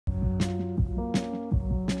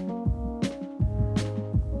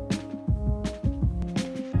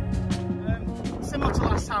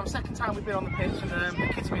second time we've been on the pitch, and the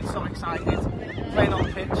kids have been so excited playing on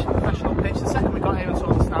the pitch, professional pitch. The second we got here and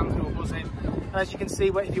saw the stands, we were buzzing. And as you can see,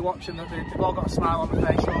 if you're watching, they've all got a smile on their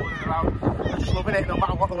face, all running around. They're just loving it, no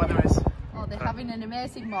matter what the weather is. Oh, they're having an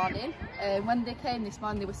amazing morning. When they came this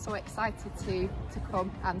morning, they were so excited to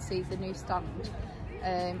come and see the new stand.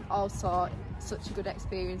 Also, such a good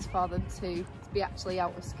experience for them to be actually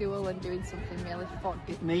out of school and doing something really fun.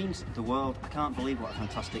 It means the world. I can't believe what a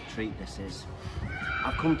fantastic treat this is.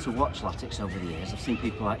 I've come to watch Latics over the years. I've seen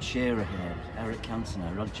people like Shearer here, Eric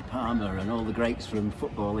Cantona, Roger Palmer and all the greats from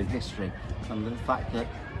football in history. And the fact that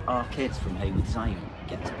our kids from Haywood Zion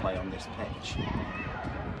get to play on this pitch,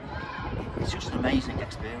 it's just an amazing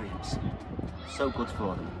experience. So good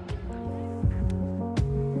for them.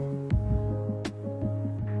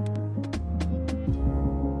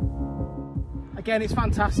 Again, it's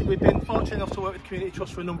fantastic. We've been fortunate enough to work with the Community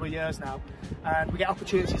Trust for a number of years now, and we get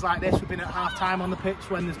opportunities like this. We've been at half-time on the pitch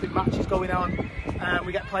when there's big matches going on.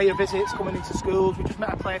 We get player visits coming into schools. We just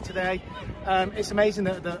met a player today. It's amazing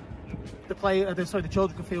that the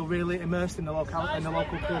children can feel really immersed in the local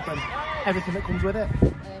club and everything that comes with it.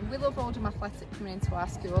 We love Oldham Athletic coming into our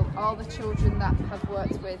school. All the children that have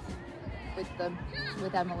worked with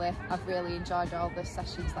Emily, I've really enjoyed all the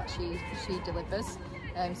sessions that she delivers.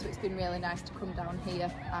 So it's been really nice to come down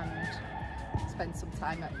here and spend some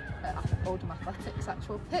time at Oldham Athletics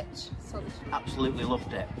actual pitch. So absolutely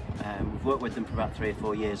loved it. We've worked with them for about 3 or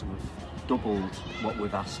 4 years, and we've doubled what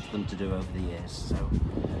we've asked them to do over the years. So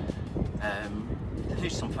they do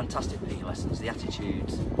some fantastic PE lessons. The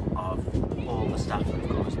attitude of all the staff that have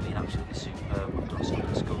come has been absolutely superb. We've done stuff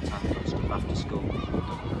at school time, we've done stuff after school.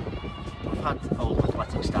 We've had Oldham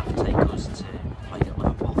Athletic staff take us to play at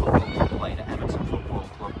Liverpool Football Club, playing at Everton Football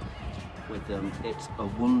Club with them. It's a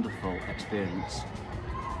wonderful experience.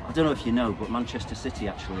 I don't know if you know, but Manchester City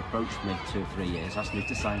actually approached me 2 or 3 years, asked me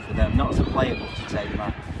to sign for them, not as a player but to take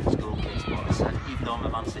my school kids. But I said, even though I'm a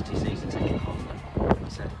Man City season ticket holder, I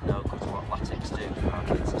said no, because what Latics do for our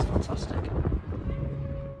kids is fantastic.